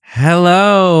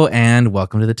Hello, and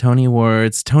welcome to the Tony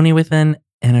Awards. Tony with an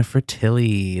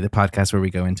Infertility, the podcast where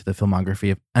we go into the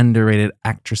filmography of underrated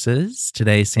actresses.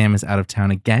 Today, Sam is out of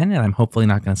town again, and I'm hopefully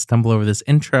not going to stumble over this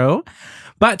intro.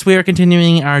 But we are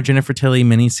continuing our Jennifer Tilly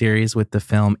miniseries with the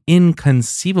film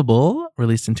Inconceivable,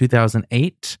 released in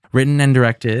 2008, written and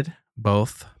directed,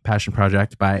 both passion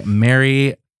project, by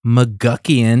Mary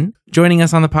McGuckian. Joining me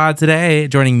on the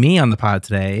pod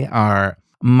today are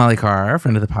Molly Carr,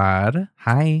 friend of the pod.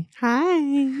 Hi.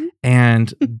 Hi.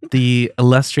 And the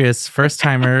illustrious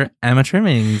first-timer, Emma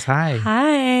Trimmings. Hi.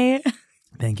 Hi.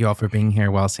 Thank you all for being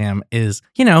here while Sam is,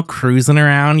 cruising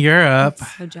around Europe. I'm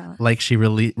so jealous. Like she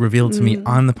revealed to me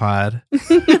on the pod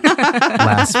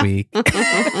last week.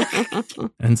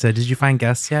 And said, did you find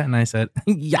guests yet? And I said,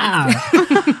 yeah.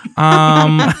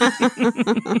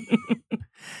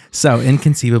 So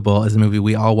Inconceivable is a movie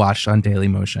we all watched on Daily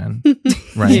Motion,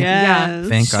 right? Yes.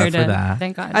 Thank God for did. that.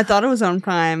 Thank God. I thought it was on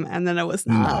Prime, and then it was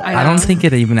not. I don't think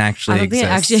it even actually I don't exists.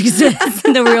 think it actually exists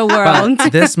in the real world.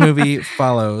 But this movie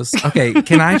follows. Okay,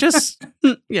 can I just...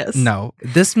 Yes. No,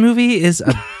 this movie is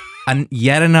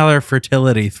yet another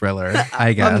fertility thriller,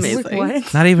 I guess. Amazing. Like,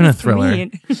 what? Not even a What's the thriller.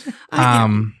 mean?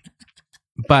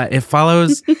 But it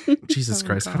follows... Jesus Oh,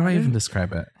 Christ, how do God. I even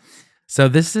describe it? So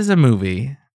this is a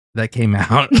movie that came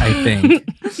out, I think,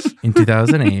 in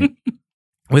 2008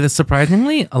 with a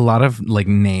surprisingly a lot of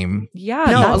name. Yeah,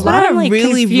 No, that's a what lot I'm, of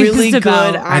really, confused really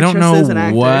about. good I don't actresses and know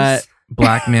actors. what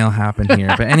blackmail happened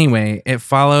here, but anyway, it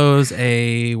follows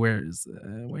a where is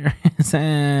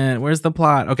it? Where's the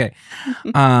plot? Okay,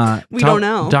 We don't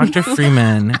know. Dr.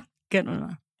 Freeman. Good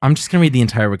one. I'm just gonna read the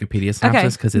entire Wikipedia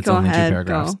synopsis because it's Go only ahead, 2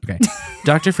 paragraphs. go. Okay,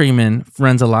 Dr. Freeman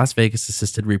runs a Las Vegas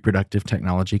assisted reproductive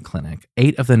technology clinic.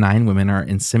 8 of the 9 women are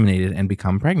inseminated and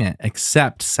become pregnant,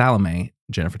 except Salome,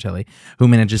 Jennifer Tilly, who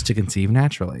manages to conceive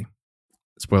naturally.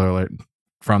 Spoiler alert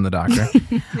from the doctor.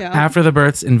 Yeah. After the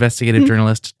births, investigative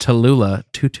journalist Tallulah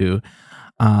Tutu,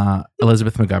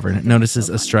 Elizabeth McGovern, notices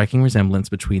a striking resemblance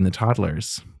between the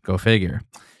toddlers. Go figure.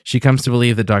 She comes to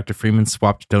believe that Dr. Freeman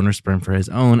swapped donor sperm for his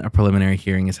own. A preliminary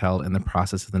hearing is held, and the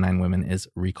process of the 9 women is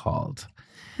recalled.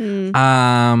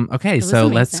 Okay, was so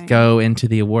let's amazing. go into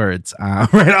the awards.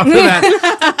 Right off the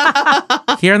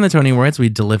bat. Here on the Tony Awards, we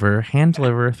hand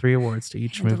deliver 3 awards to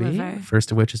each Hand movie. deliver.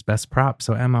 First of which is Best Prop.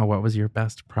 So Emma, what was your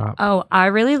best prop? Oh, I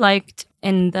really liked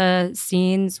in the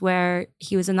scenes where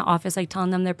he was in the office, telling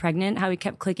them they're pregnant, how he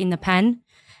kept clicking the pen.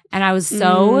 And I was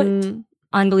so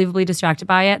unbelievably distracted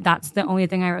by it. That's the only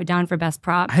thing I wrote down for best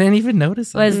prop. I didn't even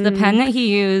notice it. Was the pen that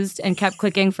he used and kept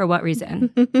clicking for what reason?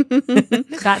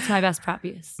 That's my best prop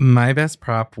use. My best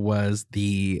prop was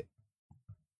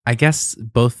I guess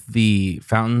both the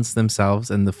fountains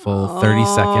themselves and the full 30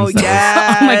 seconds.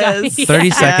 Yes. Oh my God. 30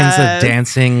 Yes. seconds of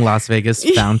dancing Las Vegas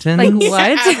fountains. Like, what?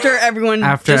 After everyone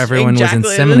Was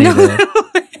ejaculated. inseminated.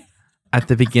 At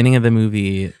the beginning of the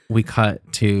movie, we cut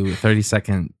to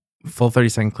full 30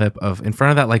 second clip of in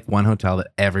front of that one hotel that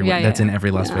everyone that's in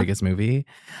every Las Vegas movie,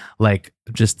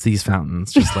 just these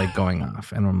fountains just going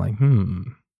off, and I'm like,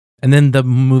 and then the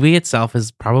movie itself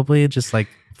is probably just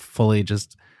fully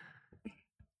just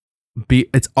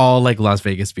it's all Las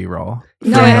Vegas B-roll.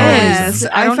 No, For it Yes. is.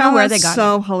 I don't know found where that they got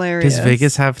so hilarious. Does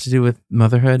Vegas have to do with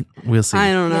motherhood? We'll see.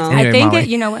 I don't know. Anyway, I think Molly.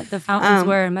 you know what the fountains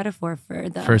were a metaphor for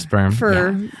the For sperm.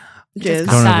 For Just jizz.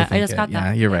 got Don't that. I overthink just it. got that.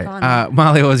 Yeah, you're Like, right. on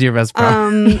Molly, what was your best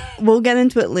prop? We'll get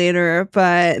into it later,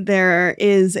 but there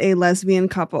is a lesbian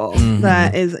couple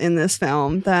that is in this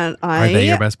film that Are they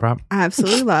your I best prop?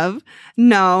 absolutely love.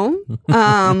 No,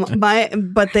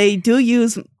 but they do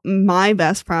use my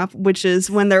best prop, which is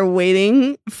when they're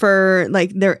waiting for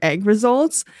their egg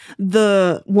results.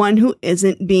 The one who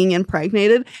isn't being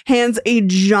impregnated hands a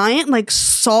giant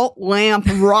salt lamp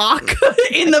rock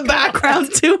in the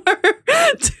background to her.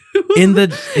 In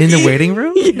the waiting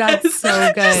room? That's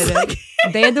so good. Just,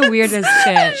 They had the weirdest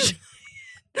shit.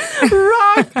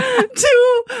 rock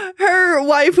to her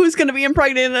wife who's gonna be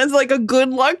impregnated as a good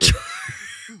luck charm.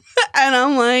 And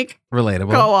I'm like,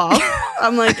 Relatable. go off.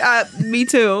 I'm like, me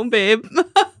too, babe.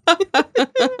 Oh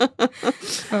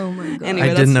my god. Anyway,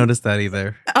 I didn't notice that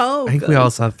either. Oh, I think good. we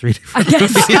all saw 3 different I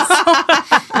guess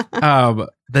movies.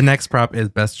 The next prop is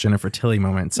best Jennifer Tilly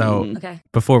moment. So Okay.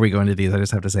 before we go into these, I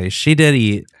just have to say she did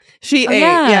eat. She Oh, ate.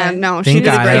 yeah. Yeah, no, she Thank did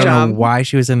a God. I great don't job. know why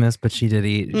she was in this, but she did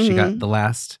eat. She got the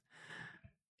last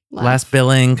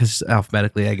billing because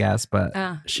alphabetically, I guess. But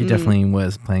she definitely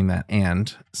was playing that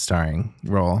and starring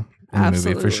role in the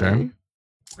movie for sure.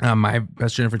 My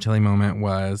best Jennifer Tilly moment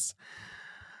was,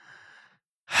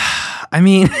 I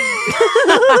mean,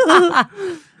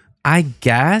 I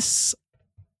guess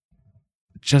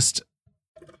just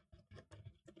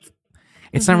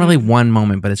it's not really one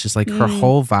moment, but it's just like her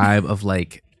whole vibe of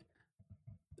like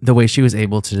the way she was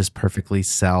able to just perfectly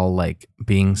sell like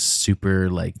being super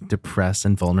like depressed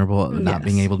and vulnerable, not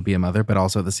being able to be a mother, but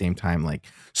also at the same time like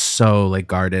so like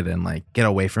guarded and like get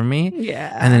away from me.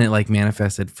 Yeah. And then it like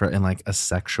manifested in like a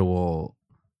sexual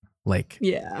like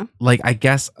like I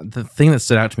guess the thing that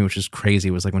stood out to me, which is crazy,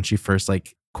 was like when she first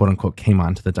like quote unquote came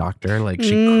on to the doctor, like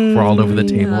she crawled over the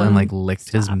table and like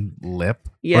licked his lip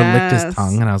or licked his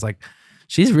tongue, and I was like,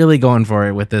 she's really going for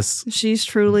it with this. She's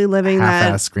truly living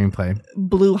that screenplay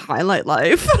blue highlight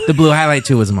life. The blue highlight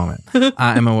too was a moment.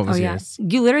 Emma, what was yours?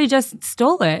 You literally just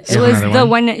stole it. It was the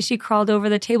one that she crawled over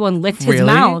the table and licked his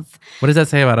mouth. What does that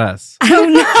say about us? I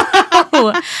don't know.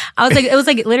 I was like, it was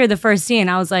like literally the first scene.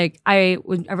 I was like, I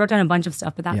wrote down a bunch of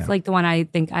stuff, but that's like the one I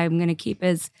think I'm gonna keep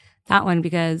is that one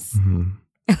because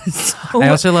it was so. I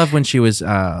also love when she was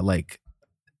like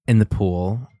in the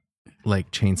pool,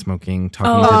 like chain smoking,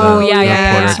 talking to the reporter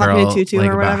girl, talking to like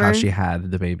or about whatever. how she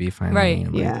had the baby finally. Right.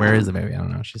 And like, where is the baby? I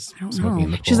don't know. She's smoking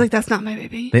in the pool. She's like, that's not my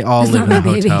baby. They all live in the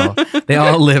hotel. They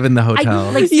all live in the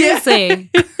hotel. Like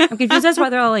seriously, I'm confused as to why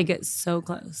they're all like so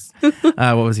close.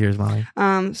 What was yours, Molly?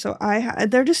 So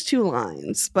they're just 2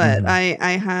 lines, but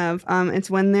I have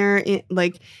it's when they're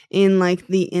in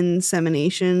the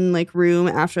insemination like room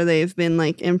after they've been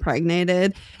like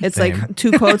impregnated. It's like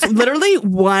 2 quotes, literally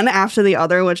one after the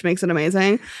other, which makes it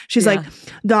amazing. She's like,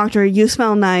 "Doctor, you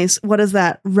smell nice. What is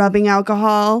that? Rubbing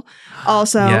alcohol?"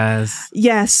 Also,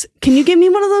 yes. Can you give me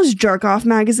one of those jerk off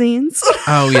magazines?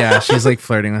 Oh yeah, she's like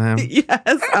flirting with him.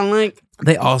 Yes, I'm like.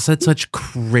 They all said such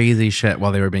crazy shit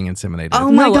while they were being inseminated.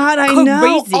 Oh my God, I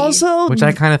know. Also, which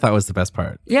I kind of thought was the best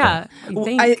part. Yeah,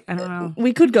 I don't know.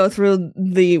 We could go through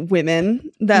the women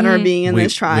that are being in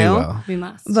this trial. We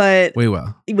must. But we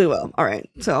will. All right,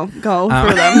 so go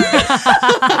through them.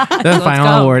 The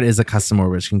final award is a custom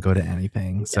award, which can go to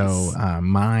anything. Yes. So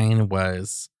mine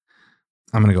was.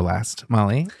 I'm going to go last.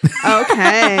 Molly.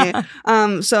 Okay.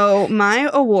 So my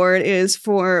award is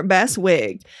for best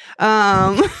wig.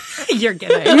 You're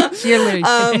kidding. You're literally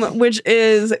kidding. Which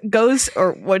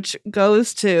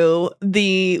goes to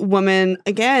the woman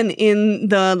again in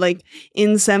the like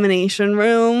insemination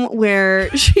room where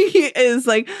she is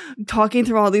like talking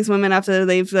through all these women after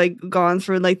they've like gone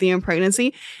through like the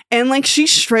pregnancy, and like she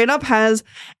straight up has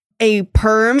a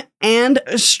perm and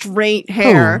straight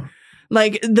hair. Oh.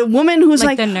 Like the woman who's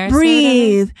like the nurse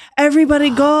breathe, everybody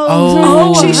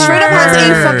goes. She straight up has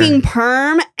a fucking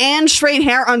perm and straight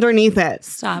hair underneath it.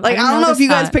 Stop. Like I don't know if you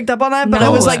guys picked up on that, but it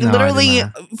was like literally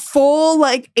full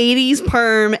like 80s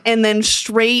perm and then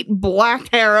straight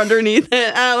black hair underneath it.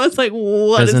 And I was like,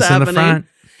 what is happening?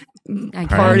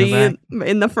 Party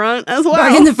in the front as well.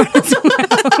 Party in the front as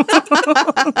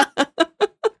well.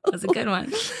 That's a good one.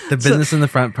 The business in the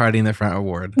front, party in the front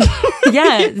award.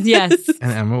 Yes.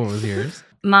 And Emma, what was yours?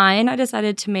 Mine, I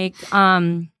decided to make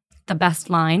the best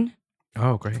line.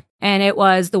 Oh, great. And it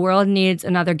was, "The world needs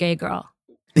another gay girl."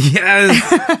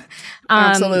 Yes.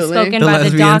 Absolutely. Spoken by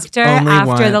the doctor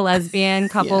after the lesbian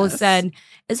couple said,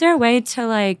 "Is there a way to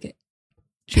like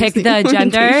pick the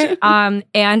gender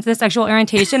and the sexual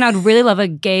orientation? I'd really love a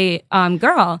gay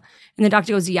girl." And the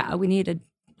doctor goes, "Yeah, we need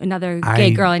another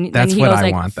gay girl." And that's he what goes I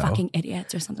like, want, though. "Fucking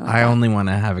idiots," or something like I that. only want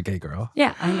to have a gay girl.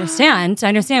 Yeah, I understand. I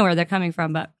understand where they're coming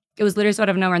from, but it was literally sort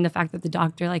of nowhere in the fact that the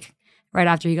doctor, like, right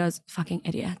after he goes, "Fucking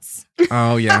idiots."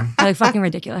 Oh, yeah. Or, like, "Fucking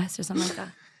ridiculous," or something like that.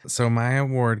 So my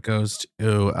award goes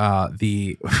to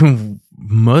the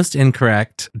most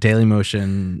incorrect Daily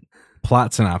Motion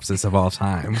plot synopsis of all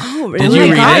time. Oh, really? Did you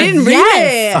read it? I didn't read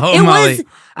it. Oh, Molly.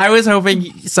 I was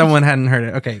hoping someone hadn't heard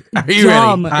it. Okay. Are you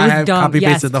ready? I have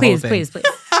copy-pasted the whole thing. Please.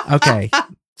 Okay.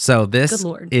 So this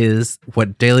is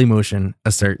what Daily Motion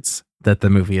asserts that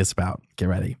the movie is about. Get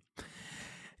ready.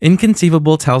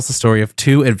 Inconceivable tells the story of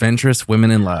 2 adventurous women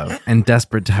in love and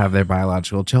desperate to have their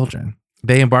biological children.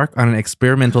 They embark on an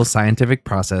experimental scientific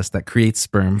process that creates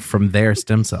sperm from their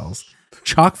stem cells.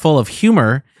 Chock full of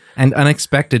humor and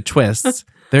unexpected twists,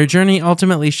 their journey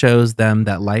ultimately shows them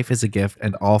that life is a gift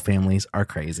and all families are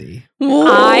crazy.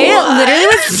 I literally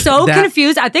was so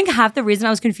confused. I think half the reason I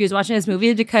was confused watching this movie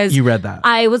is because you read that.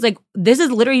 I was like, this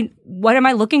is literally, what am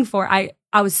I looking for? I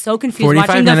was so confused 45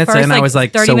 watching the minutes first in, I was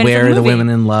like, 30 so minutes where of are the movie. women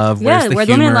in love? Where's the where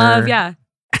humor? The women in love, yeah.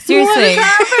 Seriously. What is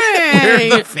happening? Where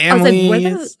are the families? I was like, what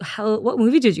the hell? What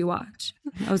movie did you watch?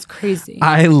 That was crazy.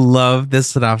 I love this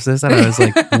synopsis, and I was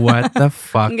like, what the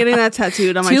fuck? I'm getting that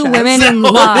tattooed on my 2 chest. women in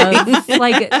love.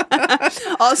 Like,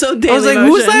 also, I was like,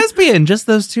 who's lesbian? Just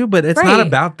those 2, but it's not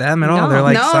about them at all. They're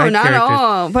like side not characters. at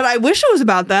all. But I wish it was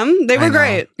about them. They were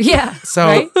great. Yeah.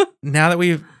 So now that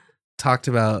we've talked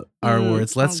about our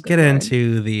awards, let's get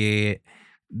into the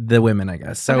the women, I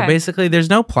guess. So Okay. basically, there's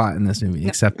no plot in this movie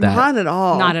except that Not at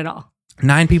all. Not at all.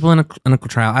 9 people in a clinical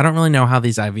trial. I don't really know how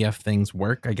these IVF things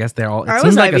work. I guess they're all. It I seems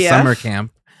was like a IVF. summer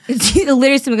camp. It's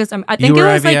literally similar. I think You it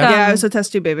were was like IVF? Yeah, I was a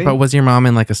test tube baby. But was your mom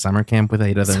in like a summer camp with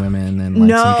 8 other women and like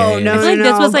some no, gays? no, I feel like no.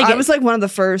 this was like- I was like one of the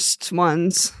first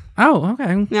ones. Oh,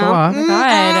 okay. Go Yeah. off.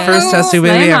 God. First test tube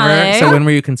baby Slay, ever. Molly. So when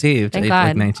were you conceived? Thank Like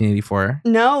God. No. 1984.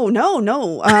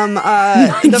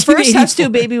 The first test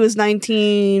tube baby was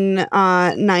 1996.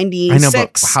 I know,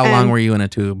 but how long were you in a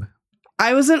tube?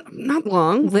 I wasn't not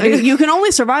long. Literally. You can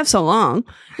only survive so long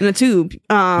in a tube.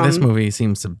 This movie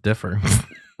seems to differ.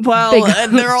 Well,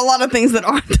 Big- there are a lot of things that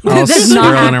aren't. All That's not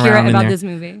swirling accurate around in about there. this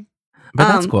movie. But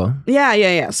that's cool.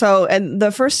 Yeah. So, and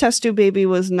the first test tube baby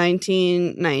was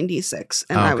 1996,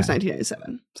 and Oh, I was okay.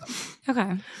 1997. So,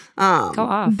 Okay. Go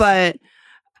off. But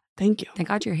thank you. Thank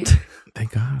God you're here.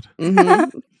 Thank God.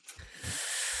 Mhm.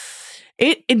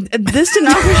 This did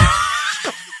not.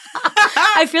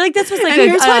 I feel like this was like And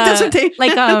here's my dissertation.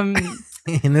 like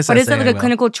In this what is essay, it, like I a will.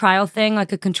 clinical trial thing,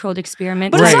 like a controlled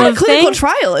experiment But type it's not a of clinical thing?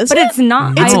 trial, is But it? it's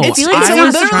not. No, I It's feel like I it was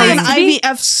was literally an supposed to be.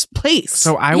 IVF place.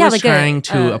 So I Yeah, was like trying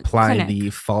to a apply clinic. the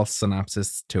false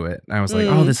synopsis to it. I was like,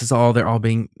 Mm. oh, this is all, they're all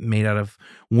being made out of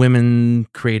women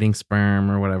creating sperm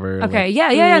or whatever. Okay, Like,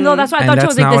 yeah. No, that's what I and thought. that's It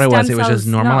was like not the what it was. stem It was just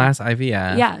cells- normal no. ass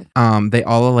IVF. Yeah. They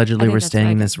all allegedly I think were that's staying what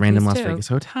I in got this random Las confused too. Vegas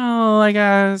hotel, I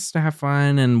guess, to have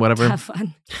fun and whatever. Have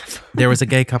fun. There was a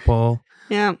gay couple.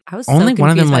 Yeah. I was so Only one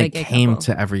of them confused by the like gay came couple.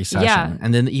 to every session. Yeah.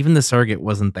 And then even the surrogate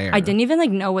wasn't there. I didn't even like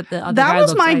know what the other That guy was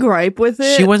looked my like. gripe with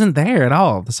it. She wasn't there at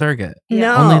all, the surrogate.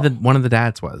 No. Only one of the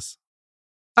dads was.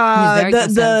 He was very the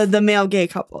aggressive. the male gay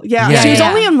couple. Yeah. Yeah, She was yeah.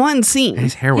 only in one And scene.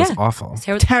 his hair was Yeah. awful. His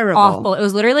hair was Terrible. awful. It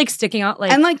was literally like sticking out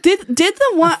like And like did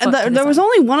the one foot to the there was side.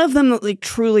 only one of them that like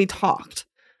truly talked.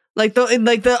 Like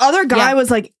the other guy Yeah.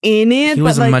 was like in it. He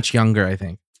was but, like, much younger, I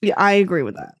think. Yeah, I agree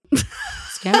with that.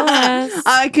 scandalous.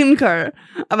 I concur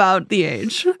about the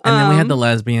age. And then we had the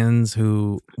lesbians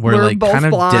who were We're like both kind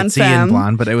of blonde ditzy femme. and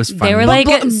blonde, but it was fun. They were like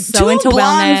so two into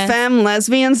blonde wellness. femme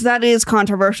lesbians. That is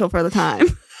controversial for the time.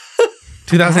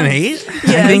 2008? I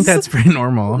Yes. think that's pretty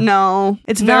normal. No,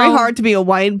 it's very No. hard to be a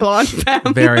white blonde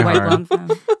femme. Very White hard. blonde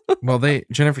femme. Well,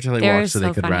 Jennifer Tilly They're walked so they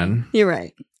so could funny. run You're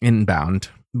right. inbound.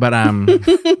 But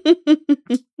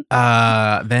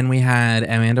then we had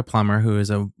Amanda Plummer, who is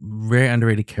a very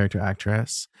underrated character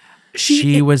actress.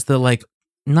 She was the like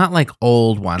not like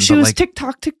old one, She but was like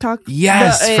TikTok.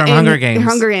 Yes, from Hunger Games.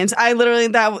 Hunger Games. I literally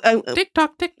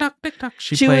TikTok.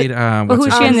 She She played But what's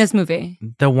who's her she in name? this movie?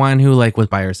 The one who like was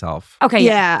by herself. Okay,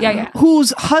 yeah.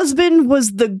 Whose husband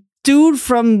was the dude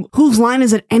from Whose Line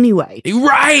Is It Anyway?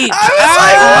 Right.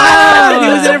 I was like,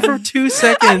 He was in it for 2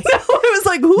 seconds. It was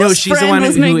like whose No, she's the friend one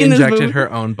was who making this injected movie?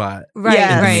 her own butt Right,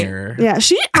 Yes. in the right. mirror. Yeah,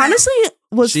 she honestly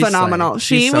was She's phenomenal. slayed.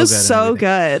 She's She so was good in so everything.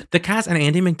 good. The cast and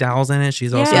Andy McDowell's in it.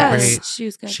 She's also Yes, great. she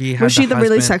was good. She had Was she the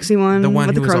really husband- sexy one? the one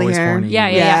with who the was curly always hair? horny. Yeah.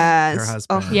 Yes. Her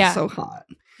husband. Oh, Yeah. so hot.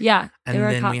 Yeah, And they were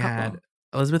a then hot we couple. had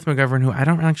Elizabeth McGovern, who I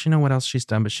don't actually know what else she's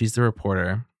done, but she's the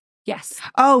reporter. Yes.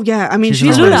 Oh yeah, I mean She's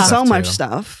she's in a lot doing of so stuff, much too.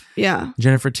 stuff. Yeah.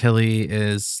 Jennifer Tilly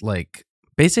is like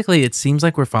basically it seems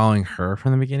like we're following her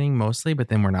from the beginning mostly, but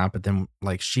then we're not. But then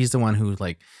like she's the one who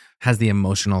like has the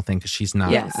emotional thing because she's not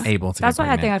Yes. able to. That's get why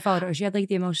I think pregnant. I followed her. She had like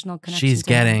the emotional connection. She's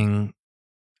to her. getting,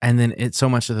 and then it's so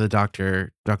much of the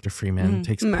Dr. Freeman Mhm.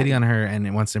 takes Right. pity on her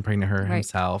and wants to impregnate her Right.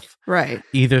 himself, Right.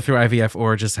 either through IVF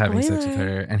or just having sex with Spoiler.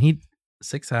 her, and he He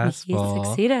successful.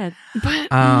 succeeded But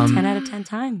 10 out of 10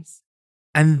 times.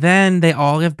 And then they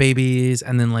all have babies,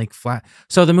 and then like flat.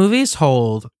 So the movie is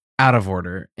told out of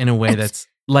order in a way It's that's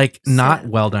like not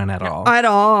sad. well done at all. at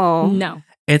all. No.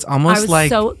 It's I almost was like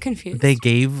so confused. they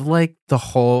gave like the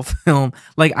whole film.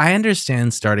 Like I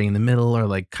understand starting in the middle or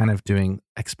like kind of doing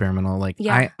experimental. Like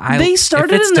Yeah. I They if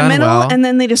started it's in the done middle well- and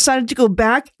then they decided to go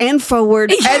back and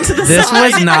forward and to the This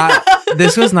side. was not.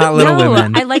 This was not Little no,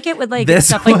 Women. I like it with like This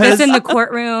stuff like this was- in the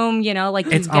courtroom, you know, like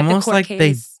you It's get almost the court like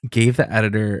case. they gave the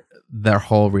editor their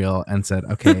whole reel and said,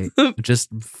 "Okay, just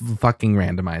fucking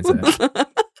randomize it.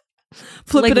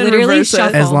 Flip like, it and literally reverse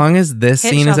shuffle. it. As long as this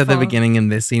Hit scene is at the shuffle. beginning and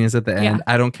this scene is at the end,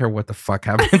 Yeah. I don't care what the fuck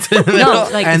happens in the No,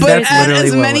 middle." like, and But that's add literally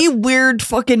as what many weird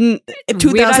fucking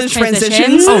 2000s Weird-ass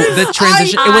transitions. Oh, the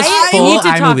transition! it was I full need to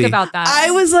talk iMovie. about that.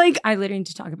 I was like, I literally need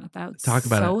to talk about that. It's Talk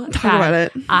about so it. talk bad. about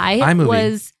it.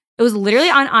 iMovie. It was literally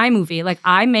on iMovie. Like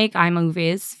I make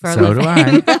iMovies for a So do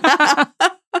living.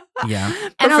 Yeah,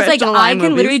 And I was like, Professional I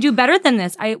can iMovies. literally do better than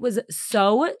this. I was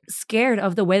so scared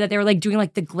of the way that they were like doing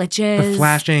like the glitches. the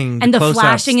flashing, And the close-ups,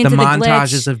 flashing the into the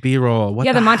montages glitch. of B-roll. What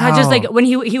yeah, the the montages hell? like when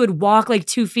he would walk like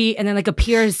 2 feet and then like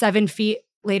appear 7 feet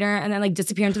later and then like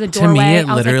disappear into the To doorway. me, it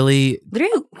I was like, literally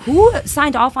literally, who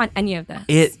signed off on any of this?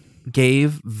 it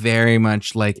gave very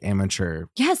much like amateur.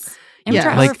 Yes. Yeah. Amateur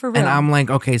hour Like, for real. and I'm like,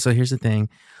 okay, so here's the thing.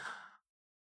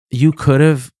 You could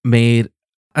have made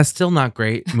a still not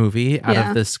great movie out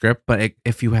of this script, but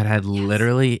if you had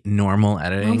literally normal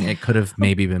editing, it could have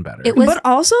maybe been better. It was But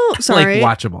also, sorry,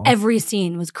 like watchable. every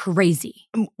scene was crazy.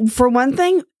 For one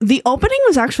thing, the opening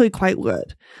was actually quite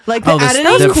good. Like the Oh,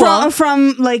 editing cool.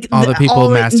 from like all the people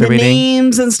the masturbating.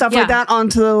 names and stuff like Yeah. that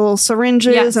onto the little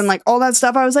syringes Yes. and like all that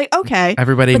stuff. I was like, okay.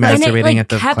 Everybody But then masturbating it, like, at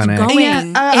the kept clinic. going Yeah,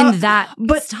 in that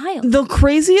but style. The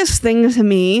craziest thing to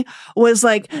me was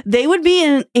like they would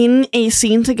be in a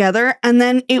scene together and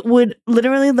then it would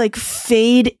literally like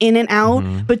fade in and out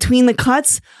Mhm. between the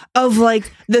cuts of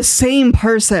like the same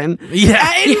person.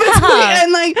 Yeah. In between,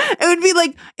 and like it would be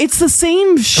like it's the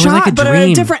same shot like a but at a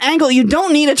dream. different angle. You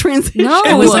don't need a transition. No.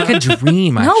 It was like a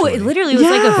dream. no, Actually. it literally was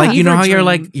like a Yeah. like you know how fever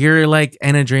you're dream. like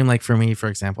in a dream. Like for me, for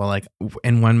example, like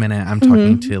in 1 minute I'm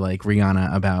talking to like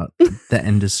Rihanna about the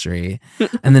industry,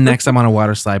 and the next I'm on a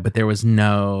water slide, but there was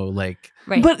no like.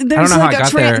 Right. But there's know how like I a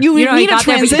got there. you You know how you need a got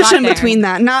there, but you got transition there. between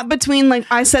that, not between like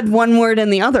I said one word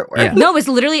and the other word. Yeah. No, it's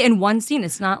literally in one scene.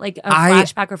 It's not like a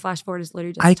flashback or flash forward. It's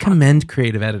literally just I talking. commend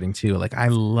creative editing too. Like I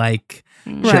like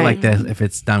shit Right. like this if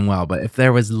it's done well, but if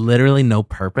there was literally no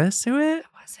purpose to it,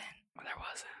 There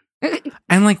wasn't.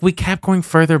 and like we kept going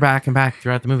further back and back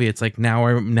throughout the movie. It's like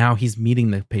now he's meeting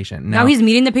the patient. Now he's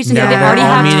meeting the patient. now They they're already all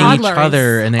have meeting toddlers. each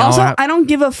other, and they Also, all have, I don't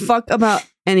give a fuck about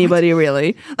anybody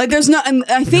really. Like there's no and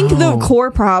I think No. the core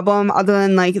problem other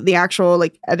than like the actual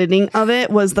like editing of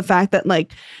it was the fact that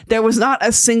like there was not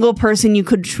a single person you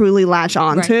could truly latch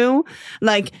onto.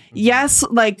 Like yes,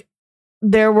 like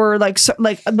there were like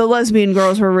like the lesbian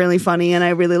girls were really funny and I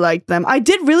really liked them. I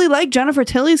did really like Jennifer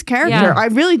Tilly's character. Yeah. I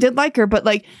really did like her, but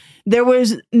like there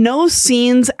was no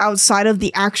scenes outside of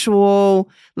the actual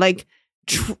like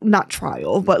not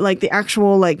trial, but like the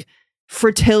actual like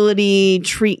fertility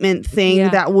treatment thing Yeah.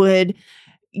 that would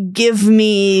give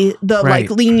me the Right.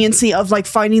 like leniency of like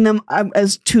finding them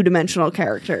as two-dimensional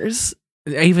characters.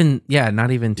 even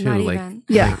not even two, Not like even.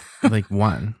 Yeah. like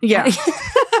one. Yeah.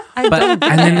 I But don't get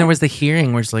and then it. there was the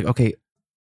hearing where it's like, okay,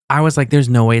 I was like, there's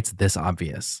no way it's this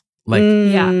obvious. Like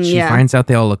Yeah. she finds out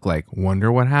they all look like,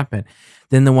 wonder what happened.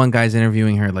 Then the one guy's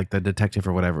interviewing her, like the detective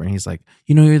or whatever, and he's like,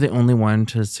 you know, you're the only one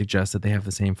to suggest that they have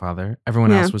the same father.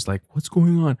 Everyone Yeah. else was like, what's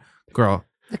going on? Girl,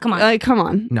 Come on. Like, come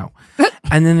on. no.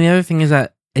 And then the other thing is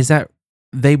that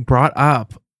they brought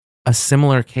up a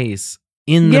similar case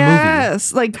in the movie.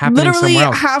 Yes. Like happening literally somewhere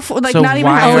else. half, like So not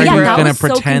even why halfway are yeah, you through. that going to was so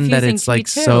pretend that confusing it's to me like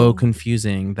too. so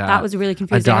confusing That was really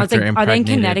confusing. I was doctor like, are they in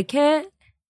impregnated- Connecticut?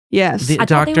 Yes. the I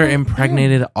thought they doctor were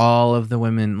impregnated all of the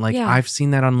women. Like Yeah. I've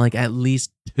seen that on like at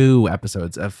least 2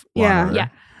 episodes of Law and Yeah. Order. Yeah.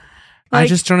 I Like,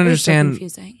 just don't It was so understand.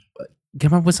 confusing.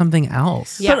 Come up with something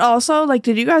else. Yeah. But also, like,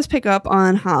 did you guys pick up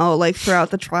on how, like, throughout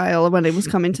the trial, when it was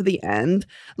coming to the end,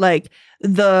 like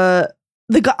the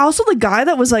guy, also the guy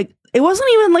that was like, it wasn't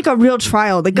even like a real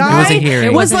trial. The It was a guy hearing.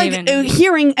 It was wasn't like even- a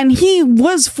hearing, and he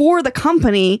was for the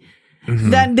company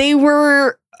Mhm. that they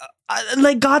were.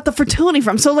 Like got the fertility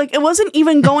from, so like it wasn't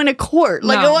even going to court,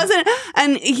 like No. it wasn't,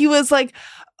 and he was like,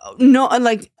 no,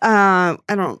 like I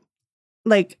don't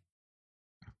like.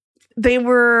 They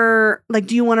were like,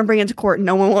 "Do you want to bring it to court?"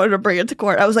 No one wanted to bring it to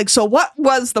court. I was like, "So what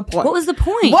was the point? What was the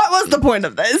point? What was the point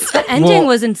of this?" The ending Well,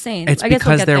 was insane. It's I guess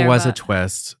we'll because get there there, was a but-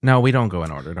 twist. No, we don't go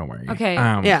in order. Don't worry. Okay.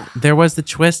 Yeah. There was the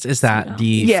twist is that No. the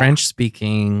Yeah.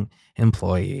 French-speaking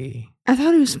employee. I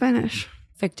thought he was Spanish.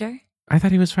 Victor. I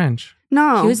thought he was French.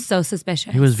 No, He was so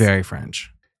suspicious. He was very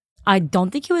French. I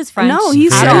don't think he was French. no. He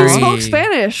at said all. he spoke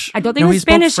Spanish. I don't think No, he he was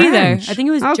spoke Spanish either. French. I think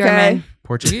he was Okay. German.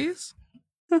 Portuguese?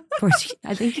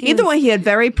 I think he Either was, way, he had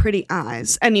very pretty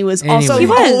eyes, and he was Anyway. also He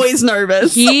was. always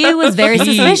nervous. he was very He,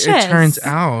 suspicious. it turns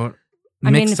out,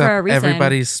 I mean, mixed for a up reason.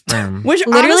 everybody's sperm. Which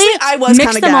Literally, honestly, I was kind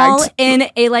mixed of them all gagged. in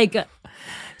a like.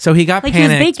 So he got Like he was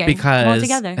panicked baking because,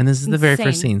 altogether. and this is the very first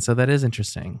Insane. scene, so that is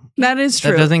interesting. That is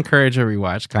true. That does encourage a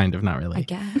rewatch, kind of, not I really.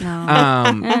 guess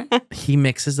no. He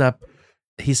mixes up.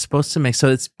 He's supposed to mix, so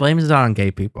it's blames it on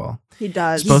gay people. he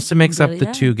does. Supposed to mix really up the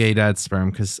does. 2 gay dads' sperm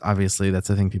because obviously that's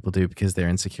the thing people do because they're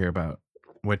insecure about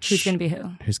which Who's gonna be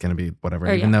who? who's gonna be whatever.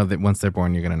 Or, Even yeah. though that once they're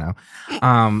born, you're gonna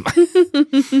know.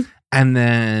 And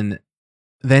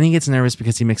then he gets nervous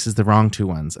because he mixes the wrong 2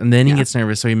 ones, and then he Yeah. gets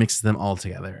nervous, so he mixes them all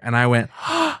together. And I went,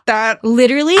 that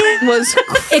Literally, was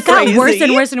it got worse and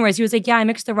crazy. worse and worse. He was like, "Yeah, I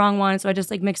mixed the wrong one, so I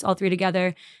just like mixed all 3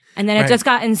 together." And then it just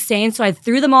got insane, so I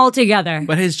threw them all together.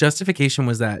 But his justification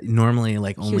was that normally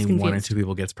like only confused. 1 or 2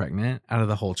 people gets pregnant out of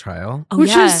the whole trial. Oh, Which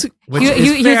yeah. is Which he is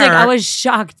was like, fair, I was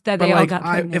shocked that but they all like, got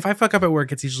pregnant. if I fuck up at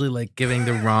work, it's usually like giving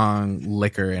the wrong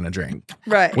liquor in a drink,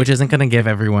 Right. which isn't going to give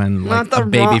everyone like a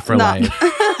baby for life.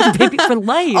 Baby for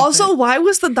life. Also, why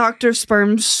was the doctor's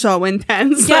sperm so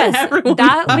intense? Yes, that everyone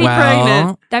that got made-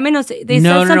 pregnant. that made no sense. They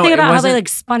No, said no, something it about how they wasn't- like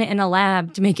spun it in a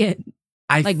lab to make it.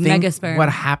 I Like think mega sperm. what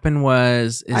happened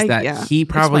was he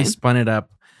probably explain. spun it up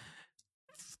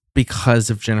because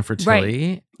of Jennifer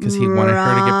Tilly because he wanted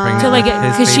her to get Right. pregnant. So like, with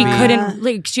his because she baby. couldn't,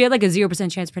 like, she had like a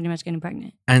 0% chance pretty much getting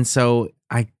pregnant. And so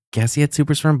I guess he had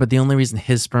super sperm, but the only reason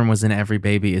his sperm was in every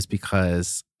baby is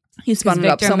because He spun it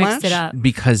up Victor so mixed much. it up.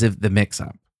 because of the mix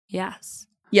up. Yes.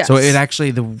 Yes. So it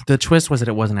actually the twist was that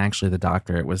it wasn't actually the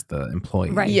doctor, it was the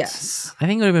employee. Right. Yes. I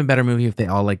think it would have been a better movie if they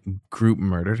all like group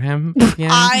murdered him. Yeah.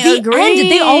 I The agree.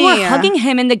 end, they all were hugging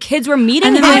him, and the kids were meeting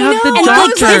And him, then they and hugged the like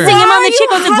doctor. kissing him on the Why cheek.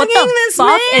 I are was you like, "What hugging the this fuck?"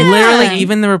 man? is Literally, that?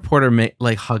 even the reporter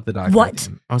like hugged the doctor. What?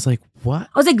 I was like, what?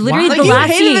 I was like, literally, Why? the Like, you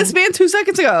last hated scene. this man 2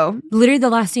 seconds ago. Literally, the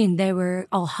last scene, they were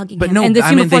all hugging But him. no, and the I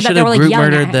scene mean, they before that, should they were have like group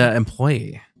yelling murdered at the him.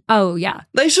 employee. Oh yeah,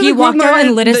 They should He have walked out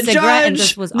and lit a the cigarette and judge,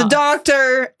 just was the off.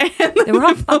 doctor, and they were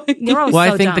all they were all Well,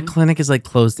 so I think the dumb. clinic is like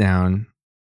closed down.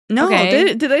 No,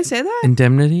 Okay. did I say that?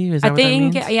 Indemnity? Is that I think,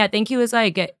 what that means? yeah, I think he was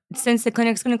like, since the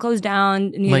clinic's going to close down,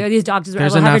 neither Like, of these doctors will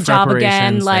There's ever have a enough job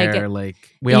again. reparations Like, there. Like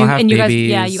we all have you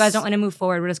babies. guys, you guys don't want to move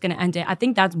forward. We're just going to end it. I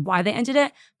think that's why they ended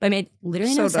it, but it made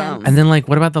literally no So dumb. sense. And then like,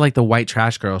 what about the white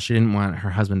trash girl? She didn't want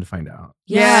her husband to find out.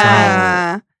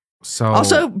 Yeah. So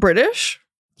Also British.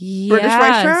 Yes, British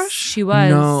white trash? She was.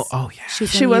 no. Oh yeah. She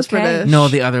was, She from the was UK. British. No,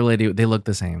 the other lady. They look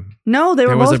the same. No, they were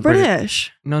There was both a British-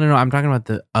 British. No. I'm talking about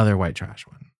the other white trash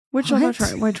one. Which What?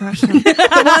 one? White trash. The one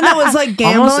that was like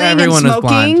gambling and everyone was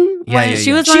smoking. blonde. Yeah, Like, yeah, She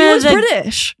yeah. was She one of was the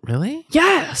British. Really?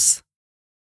 Yes.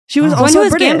 She was Oh. one also who was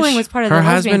British. gambling was part of Her the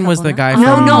lesbian husband was couple, the no? guy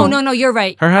from- No, you're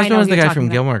right. Her I husband know was who the you're guy talking from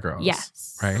about. Gilmore Girls.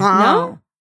 Yes. Right. Huh? No,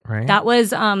 Right. that was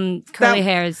curly That-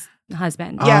 hair's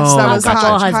husband. Yes, Oh, that was gotcha.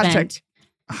 Couple hot husband. chick.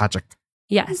 Hachik.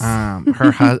 Yes. Her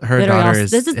Literally daughter also-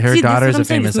 is this is her see, daughter's this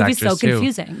is a what I'm saying. famous This movie's actress so too.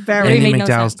 confusing. Very. Literally Amy made no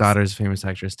McDowell's sense. daughter is a famous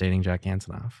actress dating Jack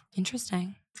Antonoff.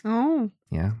 Interesting. Oh.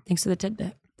 Yeah. Thanks for the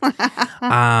tidbit.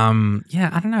 Yeah,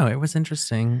 I don't know. It was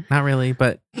interesting. Not really,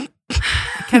 but it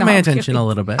kept my I'm attention kidding. a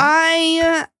little bit.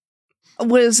 I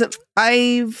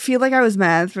feel like I was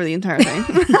mad for the entire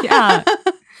thing. Yeah.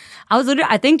 I was literally,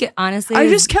 I think honestly, I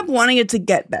just kept wanting it to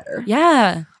get better.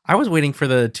 yeah. I was waiting for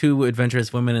the 2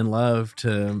 adventurous women in love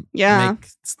to Yeah. make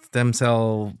stem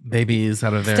cell babies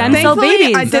out of their Stem own. cell Thankfully,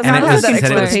 babies. I did That's not and it what I have was, was that said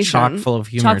looking it was for. expectation. chock full of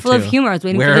humor. Chock full of too. humor. I was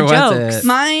waiting Where for the was jokes. it?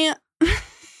 My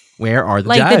Where are the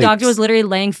Like the jokes? doctor was literally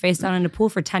laying face down in a pool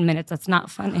for 10 minutes. That's not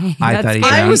funny. I That's thought he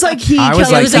scary. I drowned. was like, he I was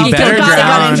killed like, himself. he Thank better God it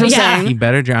got drown. interesting. He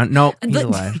better drown. No, he's But-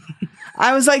 alive.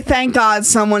 I was like, thank God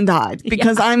someone died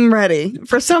because I'm ready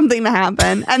for something to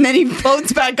happen. And then he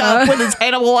floats back up with his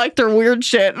Hannibal Lecter weird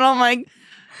shit. And I'm like,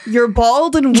 you're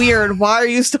bald and weird. Why are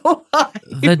you still alive?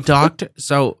 The doctor.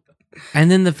 So,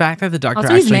 and then the fact that the doctor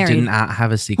Also, he's actually married. didn't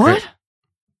have a secret. What?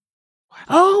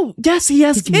 Oh, yes, he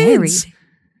has He's kids. married.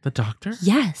 The doctor.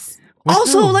 Yes. With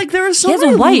Also, who? like there was so He has a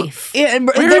many wife. Yeah, and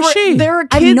Where there is she? There were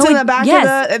I have kids no in the idea. back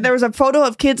Yes. of the. There was a photo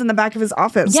of kids in the back of his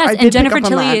office. Yes. I And did pick Jennifer up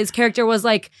on that. Tilly's character was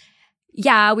like,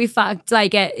 yeah, we fucked.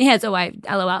 Like, he has a wife.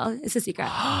 LOL. It's a secret.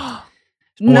 Well,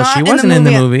 Not she wasn't in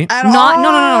the movie. at Not, all.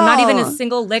 no, not even a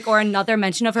single lick or another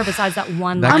mention of her besides that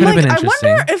one That line. could I'm have like, been I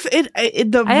wonder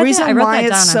if the I reason wrote why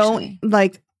that it's down, so actually.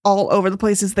 like all over the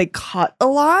place is they cut a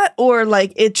lot, or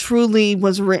like it truly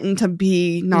was written to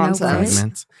be know what? nonsense.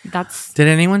 Fragments. That's Did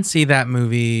anyone see that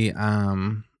movie?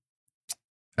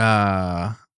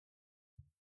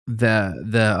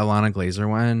 The Alana Glazer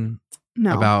one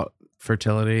No, about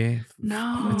fertility.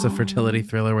 no, It's a fertility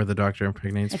thriller where the doctor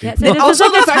impregnates I can't people. say But This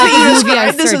also was like the a fact that you type of movie I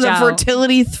described this as search a out.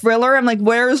 fertility thriller, I'm like,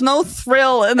 where's no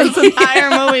thrill in this entire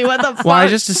movie? What the fuck? Well, I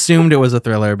just assumed it was a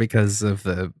thriller because of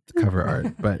the cover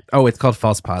art, but it's called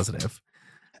False Positive.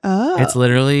 oh. It's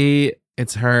literally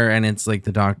it's her, and it's like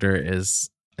the doctor is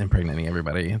impregnating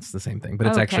everybody. It's the same thing, but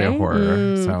it's actually a Okay. horror.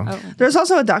 Mm. So oh. There's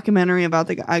also a documentary about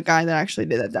the guy that actually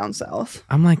did that down south.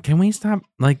 I'm like, can we stop?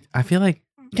 Like, I feel like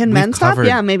Can we've men stop? covered-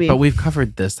 Yeah, maybe. but we've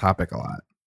covered this topic a lot.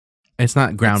 It's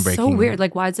not groundbreaking. It's so weird.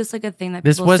 Like, why is this like a thing that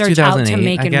This people was search out 2008, to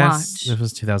make I and guess. watch? This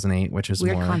was 2008, which is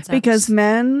Weird more. concept. Because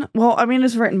men, well, I mean,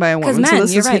 it's written by a 'Cause woman. men, so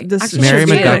this you're is right. this Actually, Mary should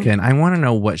be- McGuckin. I want to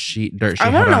know what dirt she I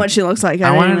had want to know on. what she looks like.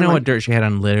 I want to didn't know even, what dirt she had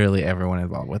on literally everyone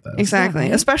involved with this. Exactly. Yeah,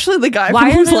 right? Especially the guy Why from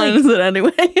are Whose they, Line Is It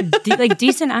Anyway? like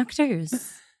decent actors.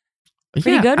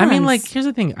 Pretty good I mean, ones. like, here's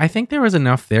the thing. I think there was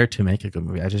enough there to make a good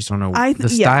movie. I just don't know. The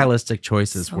stylistic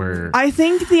choices were. I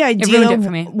think the ruined idea it for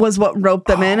me. was what roped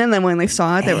them in, and then when they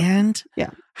saw it, they were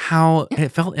how it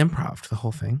felt improv, the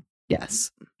whole thing.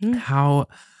 yes. How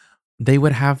they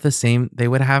would have the same. They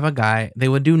would have a guy. They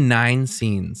would do 9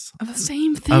 scenes Of the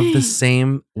same thing. of the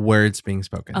same words being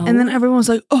spoken. Oh. And then everyone was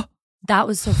like, "Oh, That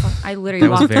was so fun. I literally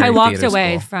That was walked. very I walked theater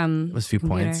away school. from. It was a few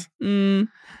computer. points.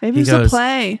 maybe He it's goes- a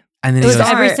play." And then It he was goes.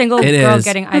 every single It girl is.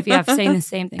 getting IVF saying the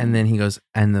same thing. And then he goes.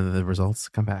 And the results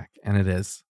come back, and it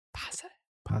is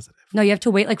positive. No, you have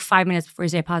to wait like 5 minutes before you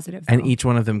say positive. And though. each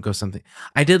one of them goes something.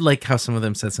 I did like how some of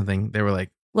them said something. They were like,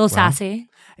 little well, sassy.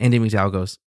 Andy McDowell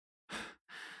goes,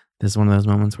 "This is one of those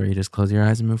moments where you just close your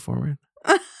eyes and move forward.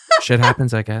 Shit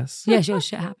happens, I guess." Yeah, shit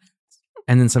happens.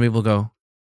 And then some people go,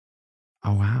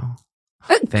 "Oh, wow.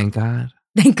 Thank God.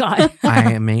 Thank God.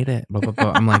 I made it." Blah, blah,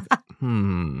 blah. I'm like,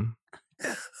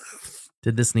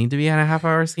 Did this need to be a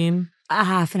half-hour scene? A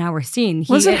half an hour scene.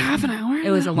 Was it half an hour? It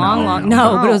was a long. No.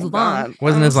 No, but it was Oh, long. God.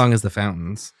 Wasn't as long as the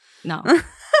fountains. No.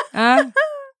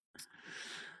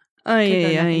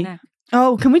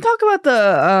 Oh, can we talk about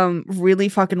the really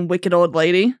fucking wicked old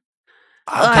lady?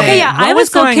 Okay, yeah. What I was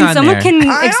so. going Can on someone there? can I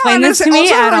don't explain this to understand. me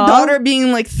also, at her all? daughter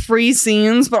being like 3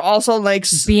 scenes, but also like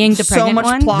Being the so pregnant much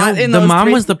one? plot No, in the those mom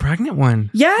 3 was the pregnant one.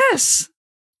 Yes.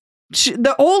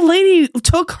 The old lady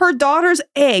took her daughter's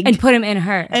egg and put him in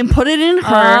her. and put it in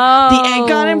her. The egg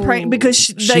got impregnated because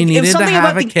she She needed to something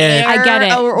have about a the kid. air, I get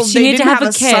it. or She they needed to didn't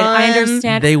have a kid. I son.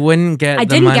 understand. They wouldn't get I the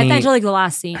didn't money. get that until like the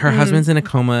last scene. Her husband's in a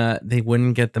coma. They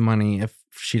wouldn't get the money if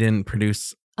she didn't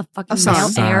produce A fucking son.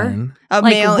 male heir. son. A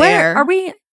Like male where heir. are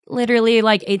we? Literally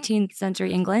like 18th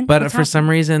century England. But What's for some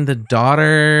reason, the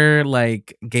daughter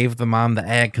like gave the mom the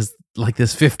egg because like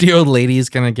this 50-year-old lady is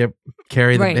gonna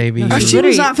carry the Right. baby. No, She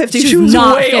was not 50. She She was was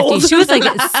not way 50. old. She was like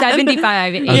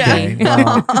 75, 80. Okay,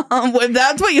 well. Well,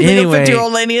 that's what you think Anyway, a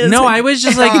 50-year-old lady is. No, I was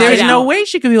just like, God. there's I no know. way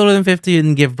she could be older than 50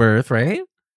 and give birth, right?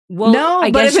 Well, no,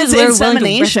 I but guess if it's she was willing to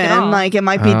risk it all. insemination, like it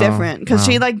might be Oh, different because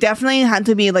she wow. like definitely had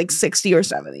to be like 60 or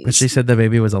 70. But she said the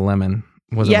baby was a lemon.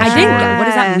 Wasn't Yeah. I didn't. Yes. What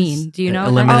does that mean? Do you know?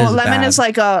 A lemon Oh, is lemon bad. is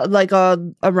like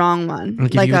a wrong one.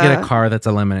 Like if like you get a car that's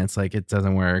a lemon, it's like it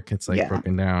doesn't work. It's like Yeah.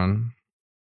 broken down.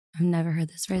 I've never heard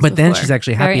this phrase. But then before. she's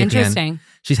actually Very happy at the end. interesting.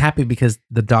 She's happy because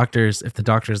if the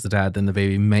doctor's the dad, then the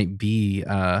baby might be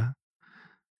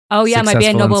Oh yeah, might be a successful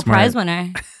and Nobel smart. Prize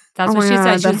winner. That's Oh what my she God,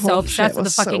 said. She that was so whole obsessed shit with the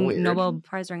was so fucking weird. Nobel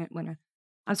Prize winner.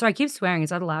 I'm sorry, I keep swearing. Is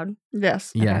that allowed?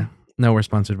 Yes. Yeah. Okay. No, we're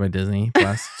sponsored by Disney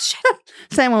Plus.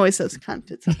 Sam always says cunt.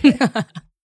 It's okay.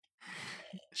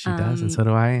 She does, and so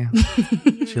do I.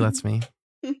 She lets me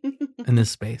in this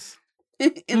space.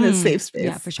 In the safe space.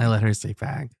 Yeah, for I sure. let her say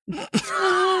fag.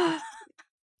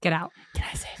 Get out. Can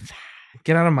I say fag?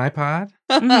 Get out of my pod.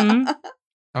 Mhm.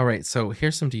 All right, so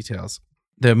here's some details.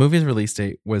 The movie's release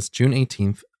date was June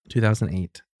 18th,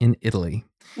 2008 in Italy.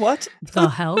 What? The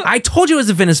hell? I told you it was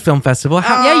a Venice Film Festival.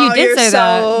 How, Yeah, you did you're say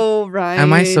so right.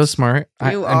 am I so smart?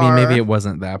 You I mean, maybe are. it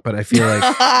wasn't that, but I feel like,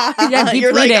 Yeah, keep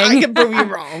You're like, I reading. can prove you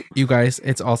wrong. you guys,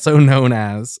 it's also known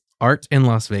as Art in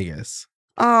Las Vegas.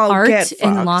 Oh, Art get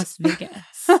in fucked. Las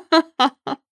Vegas.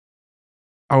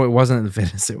 Oh, it wasn't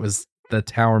Venice. It was the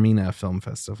Taormina Film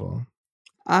Festival.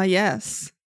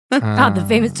 Yes. God, the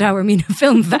famous Taormina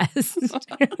Film Fest.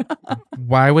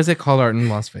 Why was it called Art in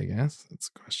Las Vegas? That's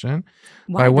a question.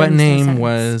 Why By what doesn't make name sense?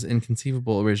 was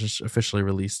Inconceivable originally officially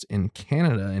released in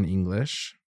Canada in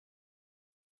English?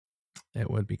 It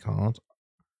would be called.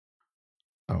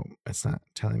 Oh, it's not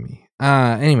telling me.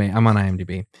 Anyway, I'm on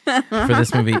IMDb for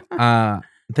this movie.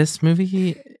 This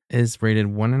movie is rated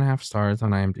 1.5 stars on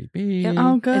IMDb. Yep.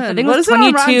 Oh, I good. think it what was is it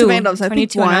on 22. Rotten Tomatoes? I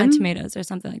think 22 on Rotten 1. Tomatoes or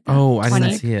something like that. Oh, I 20.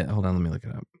 didn't see it. Hold on, let me look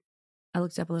it up. I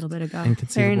looked up a little bit ago.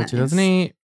 Inconceivable nice.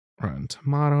 2008. Rotten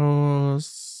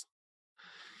Tomatoes.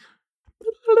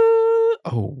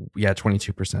 Oh, yeah,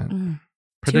 22%. Mm.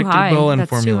 Predictable and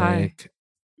That's too high. formulaic.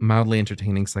 Mildly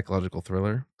entertaining psychological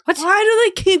thriller. What? Why do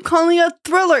they keep calling it a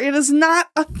thriller? It is not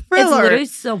a It's thriller. literally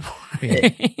so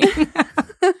boring.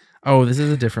 Oh, this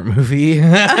is a different movie.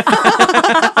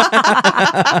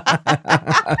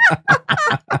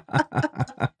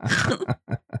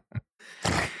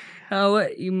 Oh,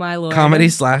 you my lord. Comedy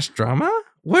 / drama?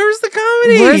 Where's the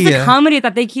comedy? Where's the comedy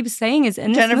that they keep saying is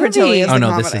in this Jennifer movie? Tilly is Oh the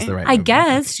no, this comedy. is the right I movie.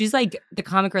 guess she's like the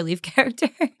comic relief character.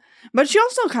 But she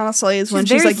also kind of slays when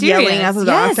She's she's very like yelling at the serious.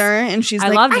 Yes. doctor, and she's I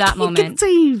like, love "I that can't moment.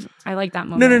 conceive." I like that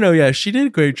moment. No. Yeah, she did a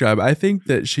great job. I think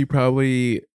that she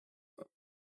probably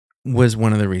was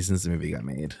one of the reasons the movie got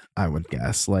made. I would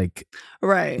guess. Like,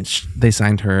 Right. they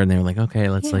signed her, and they were like, "Okay,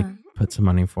 let's like Yeah. put some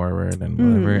money forward and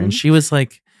whatever." Mhm. And she was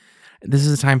like, "This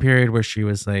is a time period where she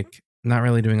was like not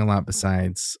really doing a lot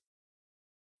besides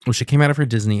Well, she came out of her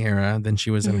Disney era. Then she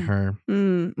was in her.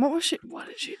 What was she? What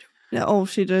did she do? Oh,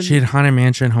 she did. She had Haunted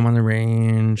Mansion, Home on the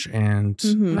Range, and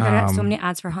Oh my God, I got so many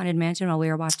ads for Haunted Mansion while we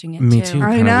were watching it. Me too.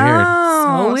 I Kinda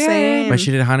know. So weird. Same. But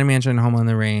she did Haunted Mansion, Home on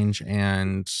the Range,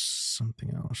 and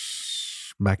something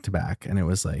else back to back. And it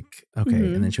was like, okay.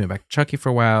 And then she went back to Chucky for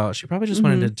a while. She probably just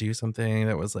wanted to do something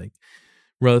that was like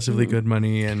relatively good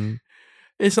money. And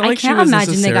it's not I like she can't was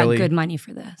imagine they got necessarily good money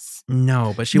for this.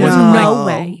 No, but she No. wasn't like No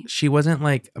way. she wasn't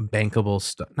like a bankable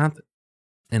star. Not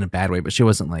in a bad way, but she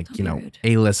wasn't like, Weird.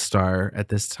 A-list star at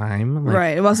this time. Like,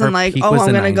 Right. It wasn't her like, peak oh, was I'm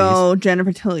the going to 90s. go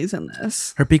Jennifer Tilly's in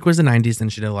this. Her peak was the 90s,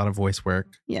 and she did a lot of voice work.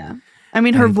 Yeah. I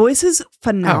mean, her And- voice is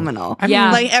phenomenal. I mean,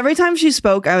 Yeah. Like every time she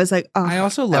spoke, I was like, oh, I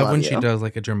also love when she you. does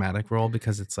like a dramatic role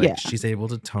because it's like Yeah. she's able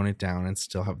to tone it down and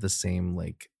still have the same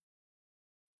like.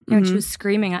 When she was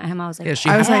screaming at him, I was like, Yeah, she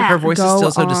I was has, like, her voice is go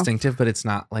still so off. distinctive, but it's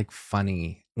not like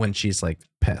funny when she's like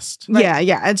pissed. Yeah,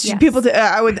 yeah. It's Yes. people.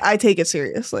 I take it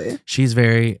seriously. She's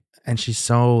she's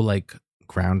so like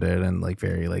grounded and like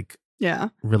very like Yeah.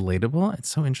 relatable. It's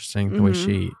so interesting the way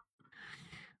she.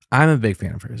 I'm a big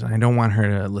fan of hers, and I don't want her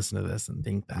to listen to this and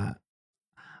think that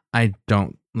I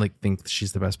don't like think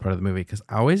she's the best part of the movie because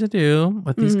I always do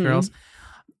with these girls,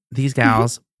 these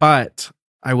gals. But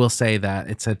I will say that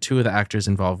it said 2 of the actors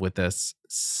involved with this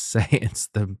say it's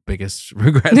the biggest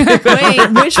regret. they've Wait,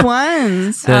 ever- which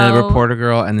ones? the Oh. reporter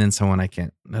girl and then someone I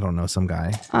don't know, some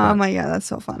guy. Oh my God, that's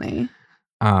so funny.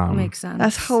 makes sense.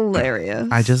 That's hilarious.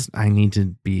 I need to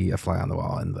be a fly on the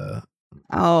wall in the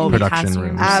oh, In the production cast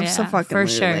room. Yeah, absolutely, for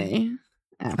sure.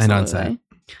 And on set.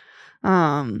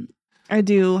 I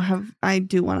do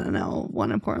want to know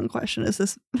one important question. Is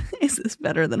this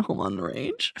better than Home on the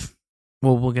Range?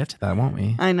 Well, we'll get to that, won't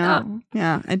we? I know.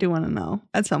 Yeah, I do want to know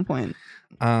at some point.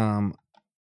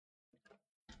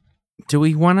 Do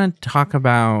we want to talk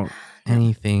about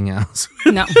anything else?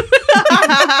 No.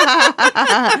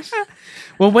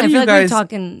 Well, what I do feel you like guys? we're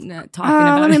talking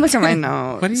about let me it. look at my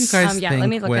notes. What do you guys think? let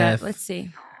me look with, at it. Let's see.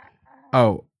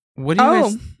 Oh, what do you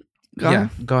guys? Go Yeah,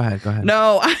 ahead. go ahead. Go ahead.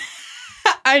 No,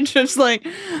 I just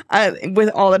with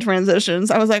all the transitions,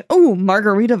 I was like, oh,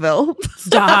 Margaritaville.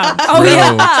 Stop. True, Oh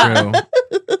yeah.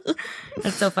 true.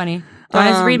 That's so funny. Do I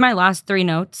just read my last 3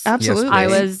 notes? Absolutely. Yes, I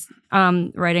was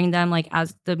writing them like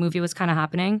as the movie was kind of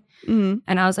happening. Mhm.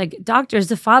 And I was like, doctor's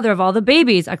the father of all the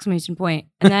babies, ! And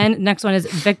then next one is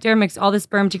Victor mixed all the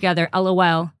sperm together,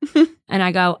 LOL. And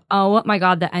I go, oh my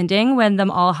God, the ending when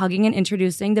them all hugging and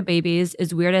introducing the babies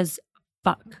is weird as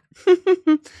fuck.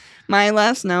 My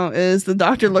last note is the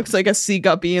doctor looks like a sea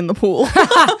guppy in the pool.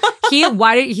 He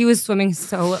was swimming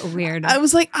so weird. I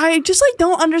was like, I just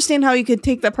don't understand how you could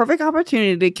take the perfect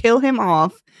opportunity to kill him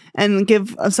off and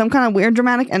give some kind of weird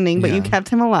dramatic ending, but you Yeah. kept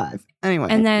him alive anyway.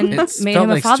 And then It's made felt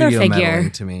him a like father studio figure.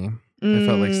 meddling to me. It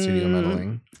felt like studio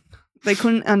meddling. they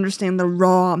couldn't understand the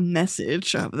raw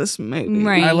message of this movie.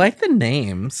 Right. I like the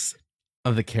names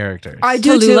of the characters. I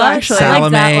do too, Tallulah? actually. I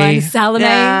like that Salome. one. Salome.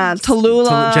 Yeah,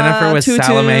 Tallulah. Jennifer was Tutu.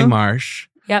 Salome Marsh.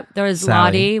 Yep. There was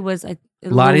Sally. Lottie.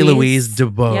 Lottie Louise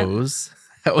DeBose.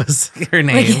 That was her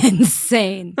name. Like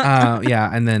insane. Yeah,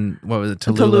 and then what was it?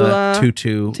 Tallulah,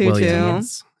 Tutu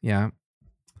Williams. Yeah.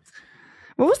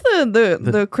 What was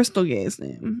the crystal gaze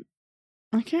name?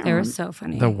 I can't They were remember. so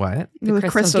funny. The what? The Crystal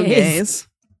crystal gaze. gaze.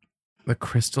 The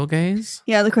Crystal Gaze?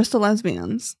 Yeah, the crystal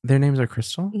lesbians. Their names are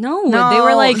Crystal? No, they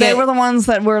were like they were the ones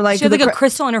that were like she had like the a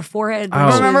crystal on her forehead.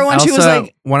 Oh, Remember when she was Elsa-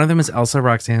 like- one of them is Elsa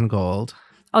Roxanne Gold.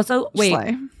 Also, wait.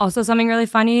 Slay. Also, something really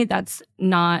funny that's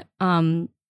not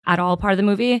at all part of the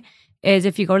movie is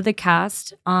if you go to the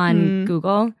cast on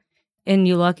Google and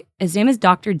you look, his name is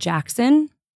Dr. Jackson.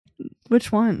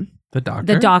 Which one? The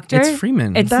Doctor? The Doctor? It's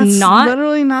Freeman. It's That's not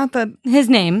literally not that. his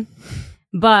name,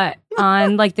 but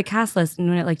on like the cast list and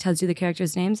when it like tells you the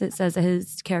characters' names, it says that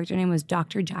his character name was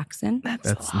Dr. Jackson.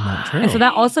 That's not true. And so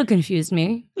that also confused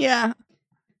me. Yeah,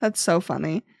 that's so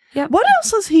funny. Yep. What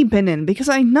else has he been in? Because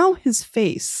I know his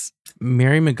face.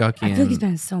 Mary I feel like he's McGuckian been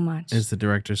in so much. is the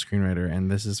director screenwriter, and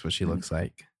this is what she looks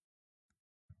like.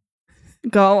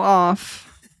 Go off.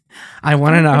 I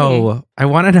want to know. I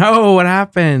want to know what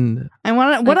happened. I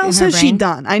want to. What Like in else her has she brain?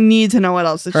 done? I need to know what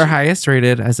else. Her highest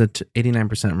rated has a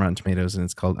 89% Rotten Tomatoes, and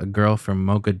it's called A Girl from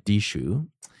Mogadishu.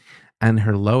 And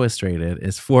her lowest rated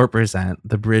is 4%,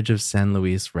 The Bridge of San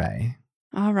Luis Rey.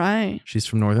 All right. She's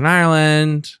from Northern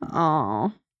Ireland.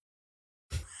 Oh.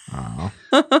 Oh.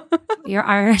 You're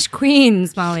Irish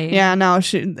queens, Molly. Yeah, no,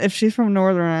 if she's from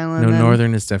Northern Ireland. No, then,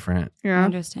 Northern is different. I Yeah.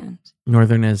 understand.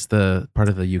 Northern is the part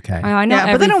of the UK. I know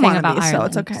Yeah, but they don't everything wanna about be, so Ireland.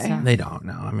 it's okay. They don't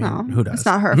know. I mean, No, who does? it's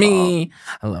not her Me.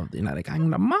 I love the United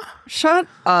Kingdom. Shut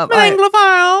up.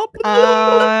 Anglophile.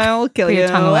 I'll kill Put you. your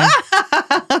tongue away.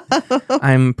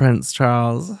 I'm Prince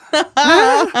Charles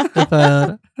the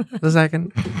third, the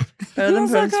second. Better than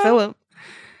Prince Philip.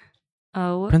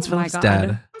 Oh, Prince my Philip's God.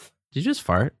 dead. Did you just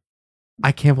fart?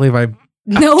 I can't believe I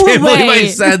No can't way. believe I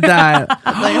said that.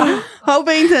 Like,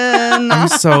 Hopington. I'm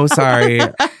so sorry.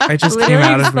 I just came Literally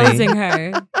out of me. exposing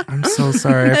her. I'm so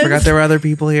sorry. I forgot there were other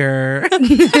people here.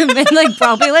 Been like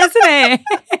probably listening.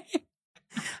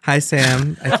 Hi,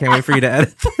 Sam. I can't wait for you to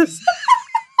edit this.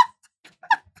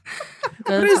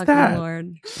 Good is fucking that?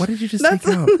 Lord. What did you just That's,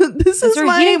 take out? this That's is her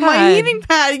my heating heating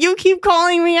pad. pad. You keep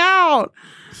calling me out.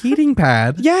 Heating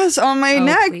pad. Yes, on my Oh,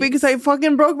 neck please. because I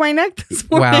fucking broke my neck this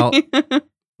Well, morning.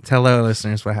 tell the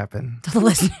listeners what happened. To the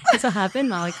listeners, what happened,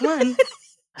 Molly? Come on.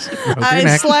 Broke your I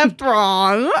neck. slept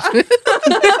wrong.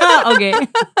 Okay.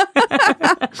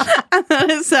 And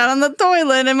then I sat on the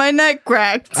toilet and my neck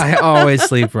cracked. I always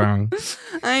sleep wrong.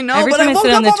 I know, Every but time I I woke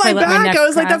sit up on the on my toilet, my back. neck I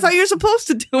was like, that's how cracks. you're supposed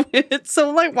to do it.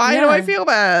 So, like, why do I Yeah. feel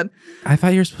bad? I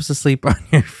thought you were supposed to sleep on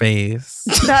your face.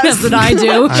 That's what I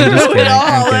do. I'm just kidding. I'm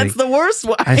kidding. That's the worst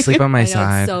way. I sleep on my I know, it's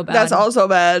side. so bad. That's also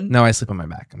bad. No, I sleep on my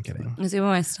back. I'm kidding. I sleep on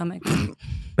my stomach.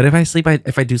 But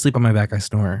if I do sleep on my back, I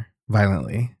snore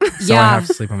violently. So I Yeah. have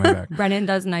to sleep on my back. Brennan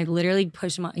does, and I literally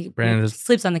push him on. He Brennan just-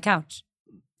 sleeps on the couch.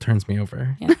 Turns me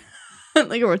over.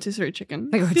 Like a rotisserie chicken.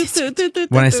 Like a rotisserie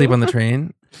When I sleep on the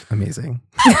train, amazing.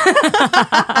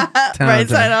 right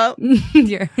side up.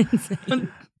 You're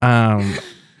insane. Um,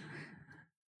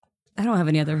 I don't have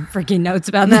any other freaking notes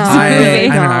about No. this I movie.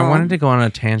 don't know. I No. wanted to go on a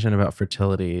tangent about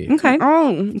fertility. Okay.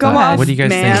 Oh, go But off. what do you guys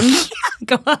man. think?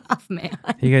 Go off, man.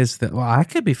 You guys, well, I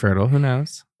could be fertile. Who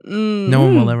knows? No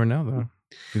one will ever know, though.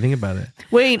 If you think about it.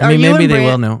 Wait, I are mean, you maybe and they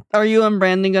will know. Are you and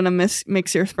Brandon gonna mix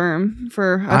your sperm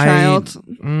for a child?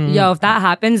 Yo, if that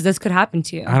happens, this could happen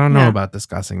to you. I don't know Yeah. about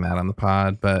discussing that on the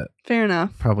pod, but Fair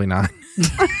enough. probably not.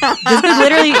 This could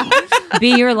literally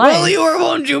be your life. Well, you or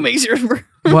won't you mix your sperm?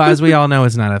 Well, as we all know,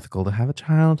 it's not ethical to have a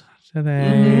child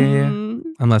today, Mm.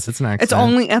 unless it's an accident. It's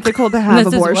only ethical to have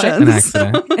This is what? abortions. an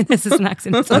accident. And this is an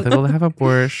accident. It's ethical to have a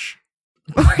borscht.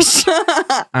 A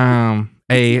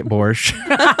borscht.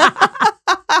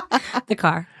 The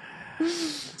car.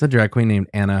 It's a drag queen named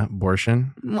Anna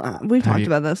Borshin. We've Have talked you-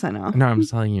 about this, I know. No, I'm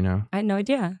just telling you now. I had no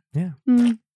idea.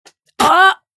 Mm.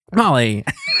 Oh! Molly.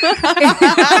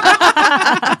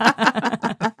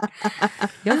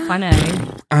 You're funny.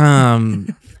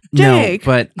 Jake. No,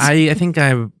 but I think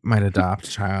I might adopt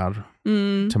a child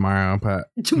Mm. tomorrow, but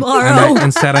Tomorrow.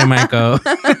 instead I might go.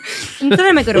 Instead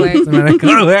I might go to work. I might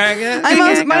go to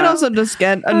work. Might also just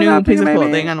get a new piece of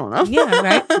clothing. I don't know. Yeah,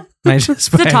 right? Might just It's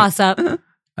a buy toss up.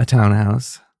 a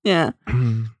townhouse. Yeah.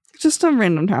 Just a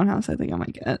random townhouse I think I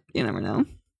might get. You never know.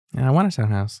 Yeah, I want a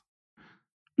townhouse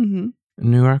Mm-hmm.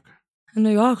 in New York. In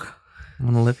New York. I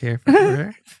want to live here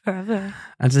forever. Forever.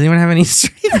 Does anyone have any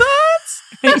straight thoughts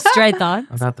Straight thought.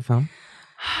 about the film?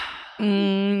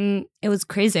 It was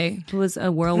crazy. It was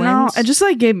a whirlwind. No, I just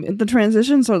like gave the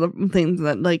transitions are the things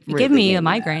that like It really gave me a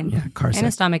mad. migraine Yeah, Carr and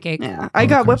a stomach ache. Yeah, I Oh,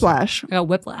 got of course. whiplash. I got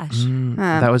whiplash.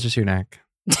 That was just your neck.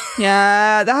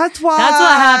 Yeah, that's why. That's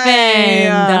what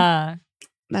happened.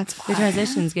 That's The why.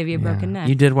 transitions give you a broken Yeah. neck.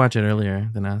 You did watch it earlier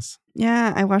than us.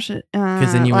 Yeah, I watched it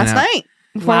then you went last out- night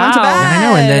before I went to Wow. bed. Yeah, I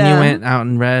know. And then you went out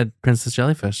and read Princess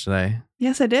Jellyfish today.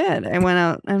 Yes, I did. I went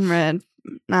out and read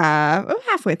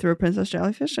halfway through Princess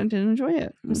Jellyfish. I did enjoy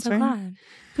it. I'm It's so very- glad.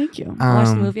 Thank you. I watched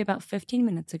the movie about 15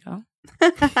 minutes ago.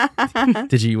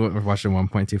 Did you watch it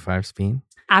 1.25 speed?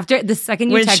 After the second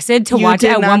you Which texted to you watch it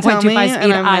did at not tell 1.25 me, speed,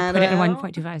 and I'm I mad put it in about.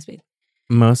 1.25 speed.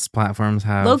 Most platforms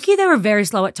have. Low-key, they were very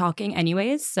slow at talking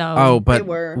anyways, so... Oh, but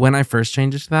were. when I first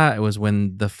changed it to that, it was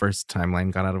when the first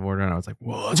timeline got out of order, and I was like,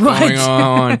 "What's What? going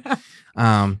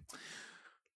on?"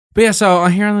 But yeah, so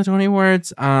here on the Tony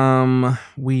Awards,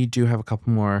 we do have a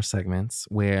couple more segments.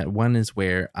 Where one is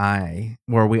where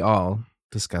we all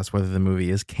discuss whether the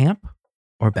movie is camp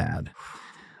or bad.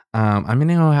 I'm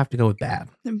gonna have to go with bad.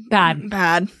 Bad.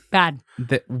 Bad.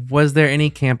 Was there any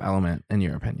camp element in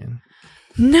your opinion?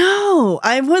 No,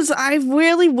 I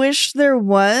really wish there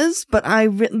was, but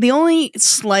the only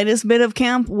slightest bit of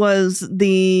camp was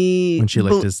the When she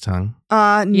licked his tongue.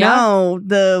 no,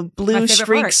 the My blue favorite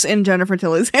streaks in Jennifer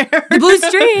Tilly's hair. The blue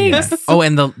streaks! Yeah. Oh,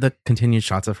 and the continued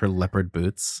shots of her leopard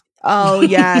boots. Oh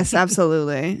yes,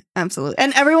 absolutely, absolutely,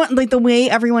 and everyone like the way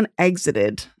everyone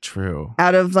exited True.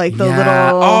 out of like the Yeah.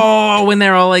 little. Oh, when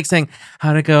they're all like saying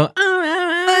how to go.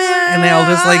 And they all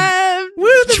just like, woo,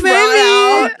 the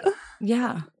baby.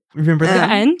 Yeah. Remember The that?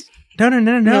 end?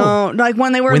 No, like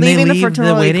when they were When they leaving the leave the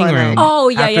fertility waiting clinic. room. Oh,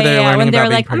 yeah, After yeah, they're yeah. learning When they're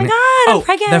about like, being oh my pregnant. God, I'm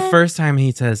pregnant. The first time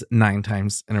he says 9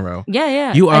 times in a row. Yeah,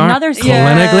 yeah. You are another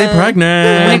clinically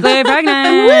pregnant. Clinically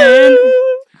pregnant.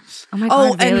 Oh my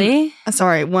God, and- really?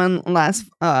 Sorry, one last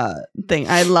thing.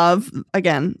 I love,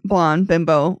 again, blonde,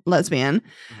 bimbo, lesbian.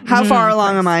 How far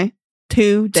along am I?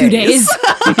 2 days. 2 days.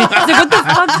 It's like, what the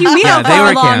fuck do you mean Yeah, how they far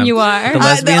were along camp. you are? The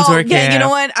lesbians were Yeah, you camp. know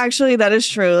what? Actually, that is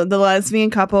true. The lesbian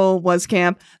couple was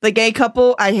camp. The gay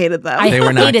couple, I hated them. They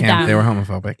were not hated camp. them. They were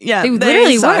homophobic. yeah, They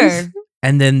literally sucked. were.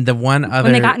 And then the one other.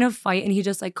 When they got in a fight and he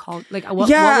just like called, like, what was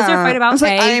their fight I about? was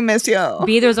like, A? I miss you.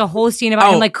 B, there was a whole scene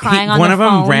about him like crying on one the of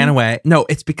phone. them ran away. No,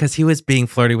 it's because he was being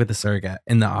flirty with the surrogate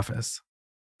in the office.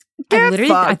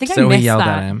 I think So I missed he yelled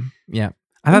that. at him. Yeah.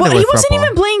 I thought Well, they he were wasn't throuple.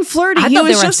 even playing flirty. I He thought they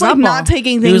was were just like throuple. not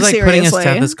taking He things was like putting a seriously.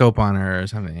 stethoscope on her or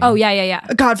something. Oh, yeah.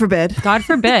 God forbid. God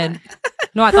forbid.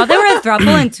 No, I thought they were a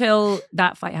throuple until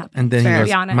that fight happened. And then Fair. he To goes,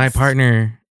 be honest. my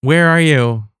partner, where are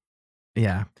you?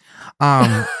 Yeah.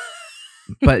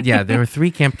 But yeah, there were 3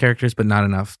 camp characters, but not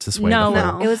enough to sway No, the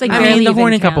whole. it was like I barely mean, the even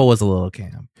horny camp. couple was a little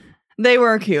camp. They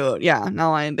were cute. Yeah,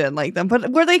 no, I did like them.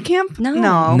 But were they camp?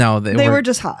 No. No, They were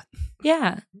just hot.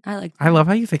 Yeah, I like. I love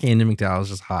how you think Andy McDowell is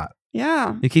just hot.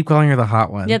 Yeah. You keep calling her the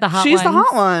hot one. Yeah, the hot. She's the ones.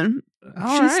 hot one.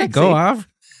 All she's right, sexy. go off.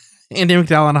 Andy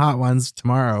McDowell on Hot Ones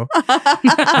tomorrow.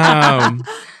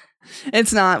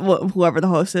 It's not whoever the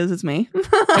host is. It's me.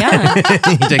 Yeah.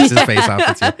 He takes his face off.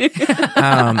 It's you.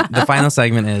 The final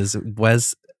segment is: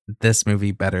 was this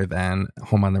movie better than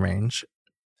Home on the Range?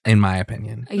 In my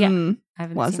opinion, Yeah. Mm. I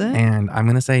haven't Was seen it? and I'm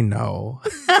gonna say no.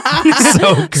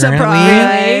 So currently,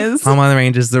 Surprise. Home on the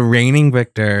Range is the reigning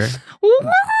victor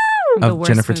The of worst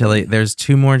Jennifer movie. Tilly. There's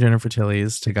 2 more Jennifer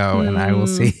Tillys to go, and I will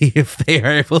see if they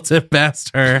are able to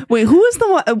best her. Wait, who was the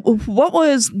one? What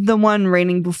was the one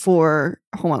reigning before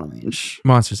Home on the Range?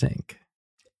 Monsters Inc.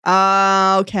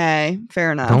 Okay,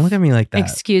 fair enough. Don't look at me like that.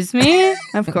 Excuse me.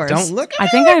 Of course. Don't look. I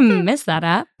think I missed that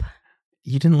app.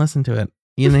 You didn't listen to it.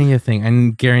 You know your thing.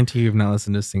 I guarantee you've not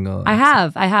listened to a single. I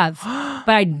have, but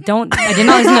I did not listen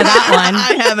to that one.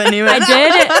 I haven't even.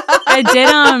 I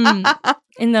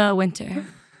did in the winter.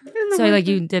 So like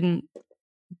you didn't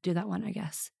do that one, I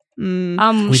guess. We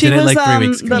She did it was like 3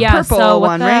 weeks ago. the Yeah. purple So what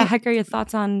one, the right? heck are your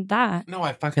thoughts on that? No,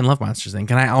 I fucking love Monsters Inc.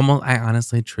 And I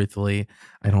honestly, truthfully,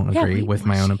 I don't Yeah, agree we with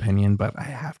my watched own it. opinion, but I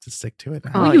have to stick to it.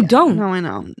 Oh, you don't. No, I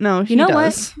know. No, he You know what?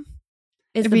 does.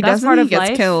 Is If the he best doesn't, part he of gets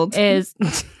life killed. is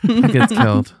Who gets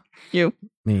killed? You.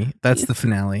 Me. That's the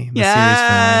finale. The series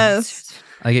finale. Yes.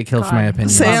 I get killed for my God. opinion.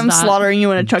 Sam that. slaughtering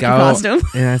you in a Chucky Go. costume.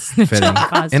 Yeah, that's fitting.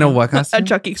 costume. In a what A costume?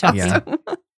 Chucky Chucky. costume.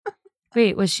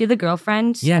 Wait, was she the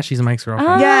girlfriend? Yeah, she's Mike's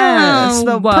girlfriend. Oh. Yes,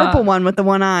 the Wow. purple one with the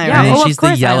one eye. Yeah, And then right? of she's the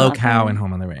course, I yellow love cow her. in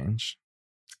Home on the Range.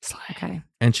 Okay.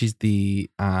 And she's the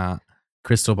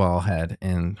crystal ball head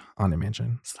in Haunted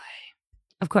Mansion.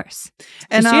 Of course.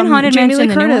 And Is she in Haunted Jamie Lee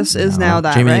Mansion, the new Curtis is No, now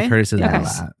that, Jamie right? Lee Curtis is now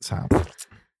Yes. that. So.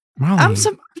 Molly. I'm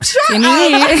so.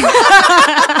 Jamie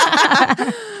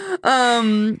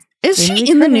Is Jamie she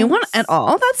Lee in the new Curtis. one at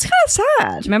all? That's kind of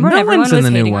sad. Remember when No everyone one's in was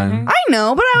the new hating one. on her? I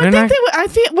know, but I would They're think not- they would. I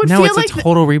think would no, feel it's like a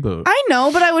total reboot. I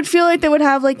know, but I would feel like they would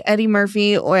have like Eddie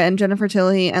Murphy and Jennifer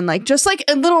Tilly and like just like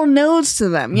a little nods to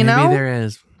them. You Maybe know, there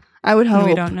is. I would hope.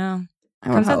 We don't know. I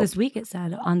would Comes out hope. this week, it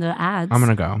said on the ads. I'm going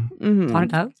to go. Mhm.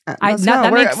 Want to go? Let's no, go.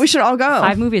 that We're- makes we should all go.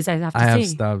 5 movies I have to I have see.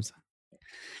 stubs.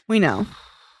 We know.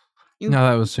 No,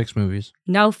 that was 6 movies.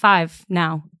 No, 5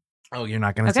 now. Oh, you're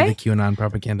not going to Okay. see the QAnon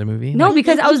propaganda movie? No,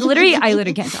 because I literally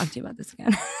can't talk to you about this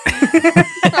again.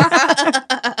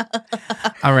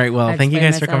 All right. Well, I thank you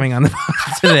explained guys for myself. coming on the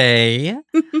pod today.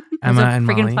 It was Emma a and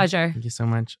freaking Molly. pleasure. Thank you so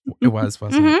much. It was,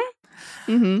 wasn't Mhm. it?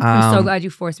 Mhm. I'm so Um, glad you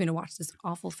forced me to watch this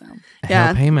awful film.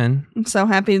 Yeah. Hale Payman. I'm so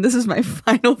happy. This is my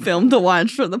final film to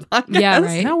watch for the podcast. Yeah,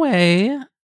 right. No way.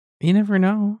 You never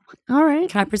know. All right.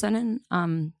 Can I present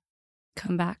and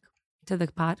come back to the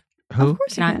pod Who? Of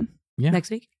course you Can I- can. Yeah. next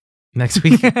week? Next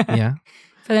week. Yeah.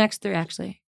 For the next 3,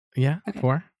 actually. Yeah. Okay.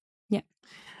 4. Yeah.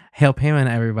 Hale Payman,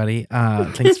 everybody.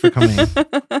 Thanks for coming.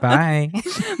 Bye.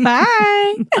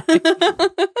 Bye.